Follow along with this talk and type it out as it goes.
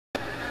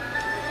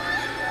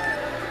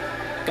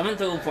Coming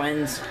through,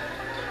 friends.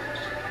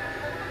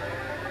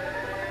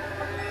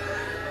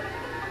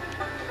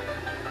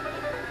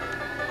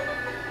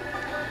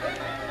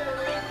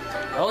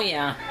 Oh,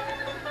 yeah.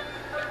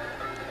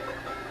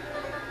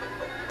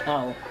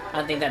 Oh,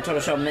 I think that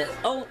turtle shell missed.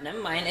 Oh, never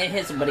mind. It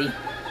hit somebody.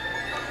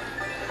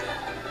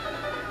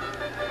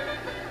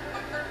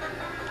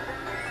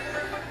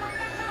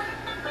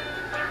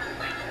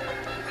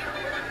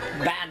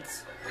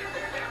 Bats.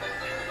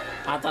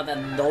 I thought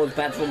that those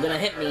bats were gonna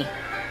hit me.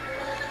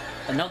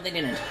 But no, they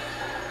didn't.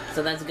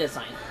 So that's a good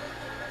sign.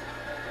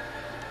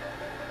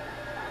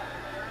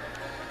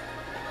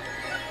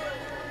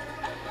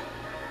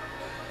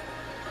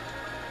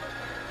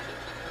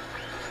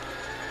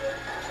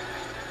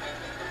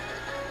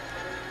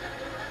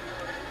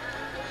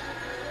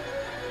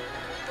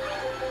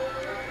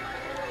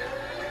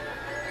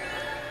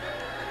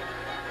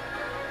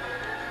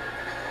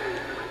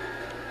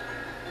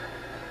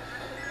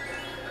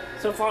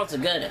 So far, it's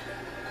good.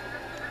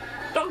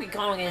 Donkey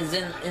Kong is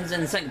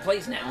in second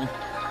place now.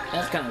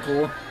 That's kind of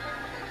cool.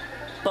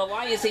 But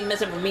why is he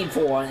missing from me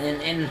for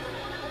in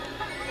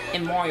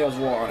Mario's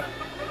world?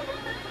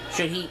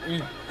 Should he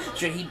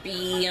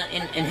be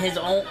in his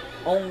own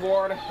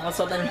world or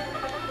something?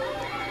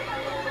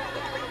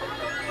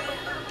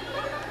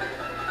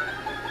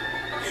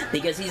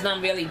 Because he's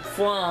not really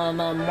from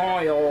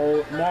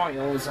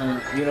Mario's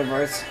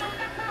universe.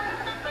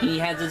 He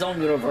has his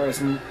own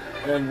universe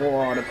and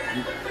world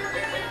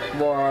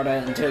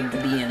to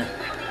be in.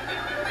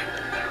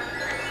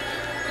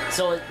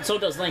 So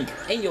does Link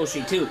and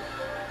Yoshi too.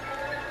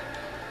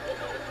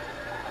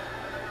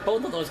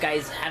 Both of those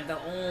guys have their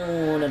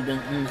own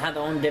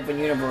different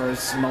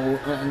universe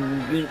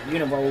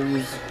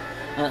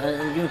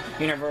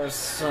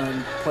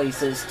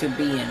places to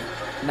be in,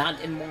 not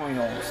in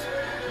Mario's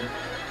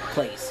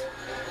place.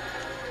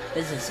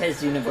 This is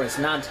his universe,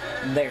 not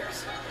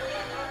theirs.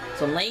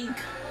 So Link,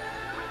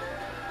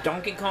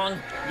 Donkey Kong,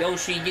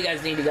 Yoshi, you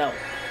guys need to go.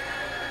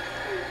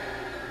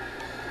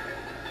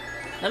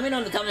 Let me know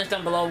in the comments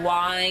down below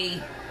why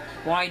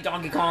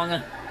Donkey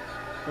Kong,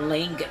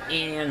 Link,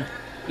 and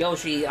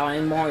Yoshi are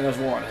in Mario's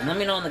world. Let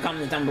me know in the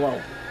comments down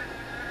below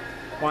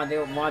why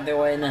they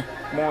were in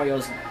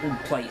Mario's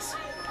place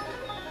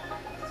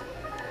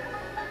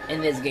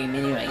in this game,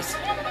 anyways.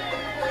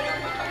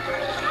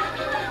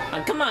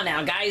 Come on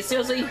now, guys,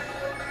 seriously?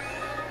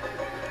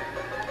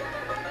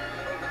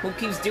 Who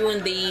keeps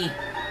doing the...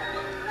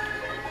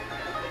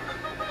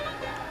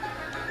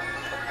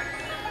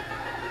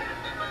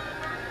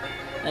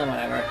 Eh,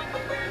 whatever.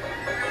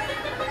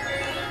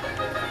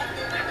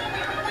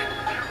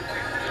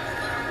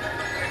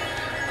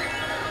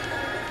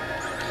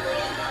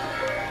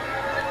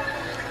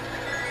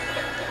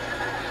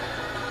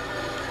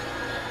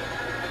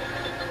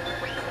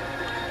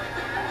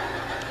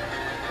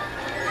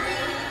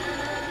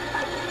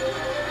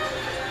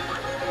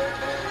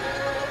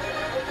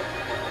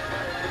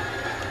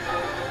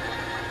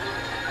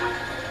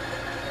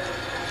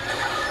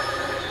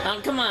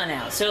 Come on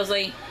now,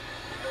 seriously?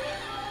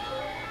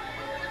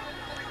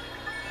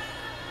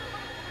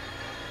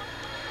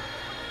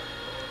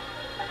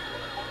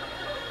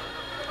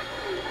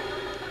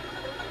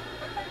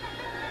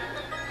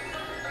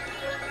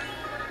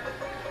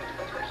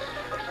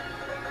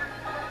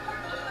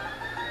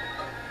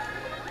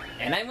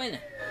 And I win.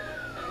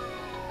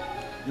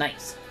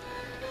 Nice.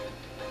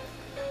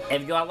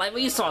 If you all like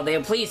what you saw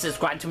there, please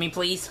subscribe to me,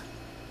 please.